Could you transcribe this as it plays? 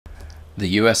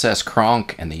The USS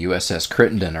Kronk and the USS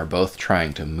Crittenden are both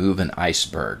trying to move an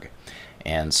iceberg.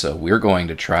 And so we're going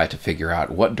to try to figure out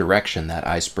what direction that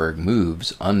iceberg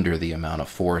moves under the amount of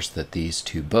force that these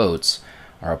two boats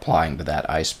are applying to that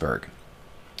iceberg.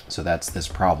 So that's this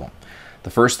problem. The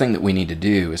first thing that we need to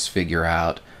do is figure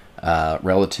out,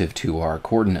 relative to our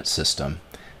coordinate system,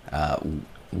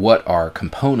 what our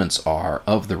components are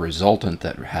of the resultant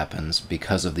that happens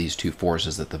because of these two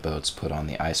forces that the boats put on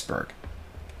the iceberg.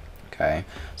 Okay,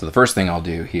 so the first thing I'll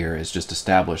do here is just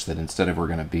establish that instead of we're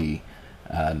going to be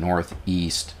north,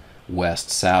 east, west,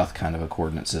 south kind of a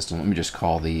coordinate system, let me just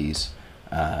call these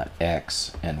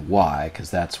x and y, because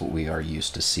that's what we are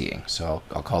used to seeing. So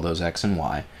I'll call those x and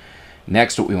y.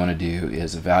 Next, what we want to do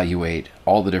is evaluate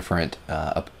all the different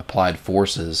applied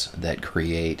forces that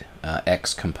create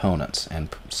x components and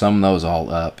sum those all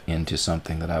up into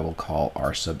something that I will call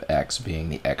r sub x, being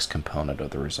the x component of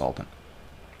the resultant.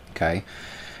 Okay.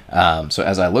 So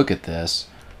as I look at this,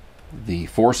 the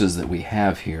forces that we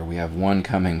have here, we have one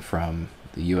coming from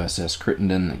the USS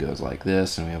Crittenden that goes like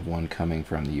this, and we have one coming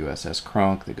from the USS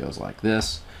Kronk that goes like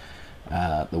this.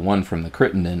 The one from the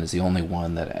Crittenden is the only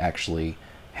one that actually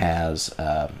has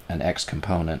an X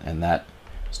component, and that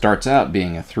starts out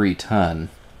being a 3-ton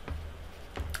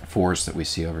force that we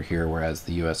see over here, whereas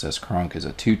the USS Kronk is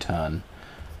a 2-ton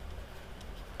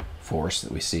force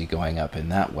that we see going up in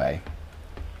that way.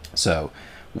 So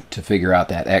to figure out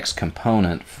that X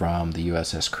component from the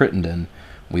USS Crittenden,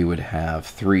 we would have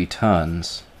 3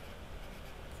 tons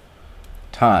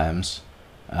times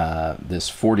this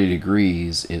 40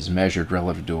 degrees is measured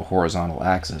relative to a horizontal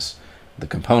axis. The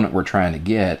component we're trying to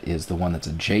get is the one that's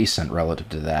adjacent relative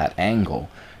to that angle,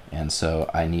 and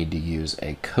so I need to use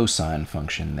a cosine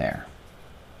function there.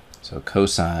 So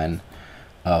cosine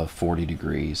of 40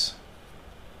 degrees.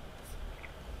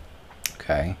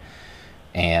 Okay,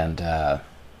 and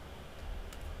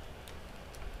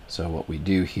so what we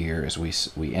do here is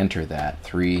we enter that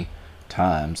 3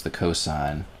 times the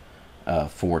cosine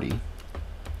of 40.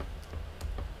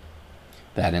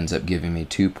 That ends up giving me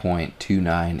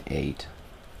 2.298.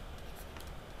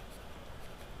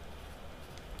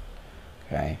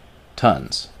 Okay,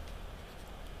 tons.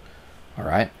 All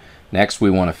right. Next, we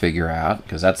want to figure out,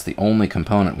 because that's the only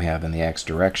component we have in the x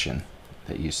direction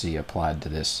that you see applied to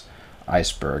this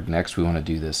iceberg. Next, we want to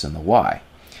do this in the y.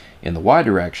 In the y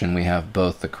direction, we have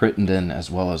both the Crittenden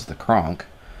as well as the Kronk,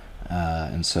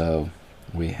 and so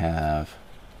we have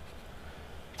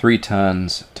 3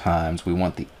 tons times, we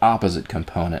want the opposite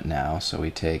component now, so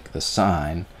we take the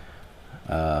sine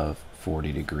of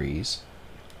 40 degrees.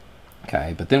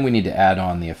 Okay, but then we need to add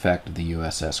on the effect of the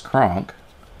USS Kronk,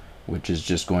 which is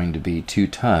just going to be 2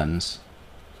 tons,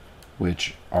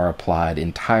 which are applied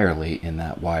entirely in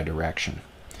that y direction.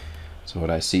 So what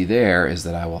I see there is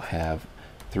that I will have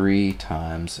 3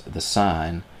 times the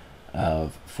sine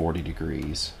of 40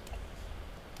 degrees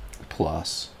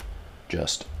plus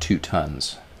just 2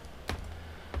 tons.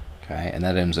 Okay, and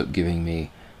that ends up giving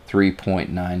me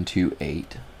 3.928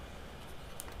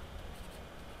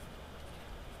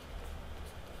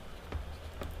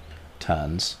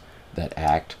 tons that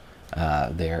act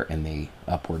there in the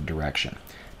upward direction.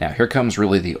 Now here comes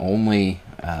really the only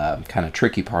kind of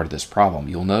tricky part of this problem.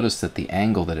 You'll notice that the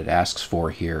angle that it asks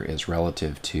for here is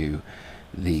relative to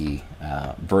the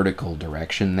vertical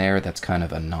direction there. That's kind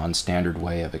of a non-standard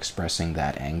way of expressing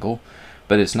that angle,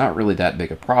 but it's not really that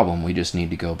big a problem. We just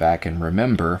need to go back and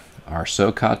remember our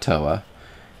SOHCAHTOA. In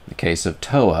the case of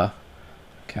TOA,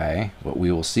 okay, what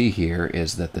we will see here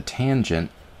is that the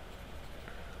tangent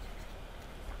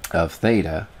of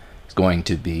theta is going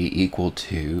to be equal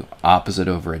to opposite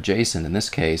over adjacent. In this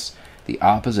case, the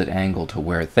opposite angle to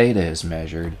where theta is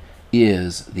measured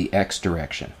is the x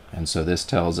direction, and so this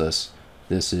tells us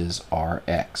this is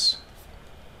Rx.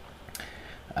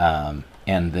 And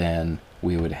then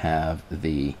we would have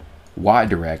the y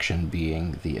direction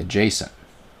being the adjacent.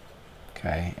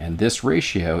 Okay, and this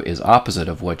ratio is opposite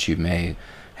of what you may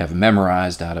have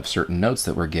memorized out of certain notes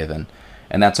that were given,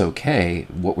 and that's okay.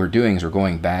 What we're doing is we're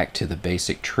going back to the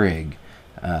basic trig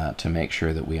to make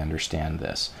sure that we understand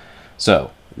this.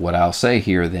 So what I'll say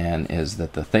here then is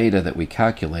that the theta that we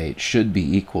calculate should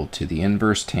be equal to the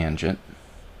inverse tangent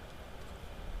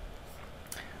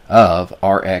of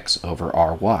Rx over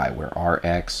Ry, where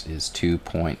Rx is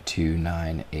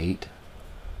 2.298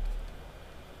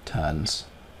 tons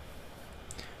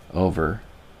over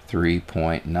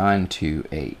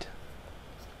 3.928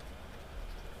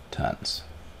 tons.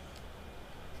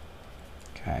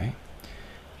 Okay,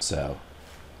 so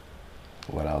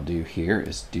what I'll do here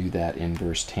is do that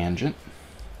inverse tangent.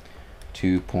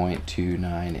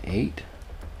 2.298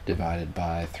 divided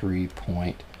by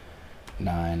 3.928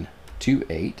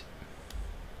 0.928.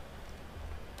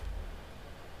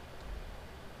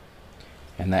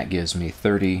 And that gives me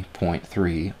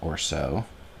 30.3 or so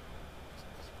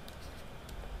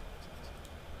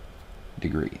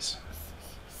degrees.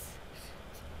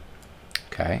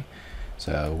 Okay,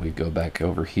 so we go back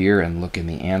over here and look in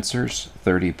the answers.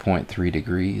 30.3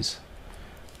 degrees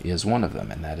is one of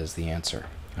them, and that is the answer.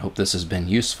 I hope this has been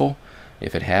useful.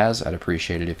 If it has, I'd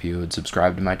appreciate it if you would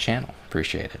subscribe to my channel.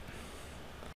 Appreciate it.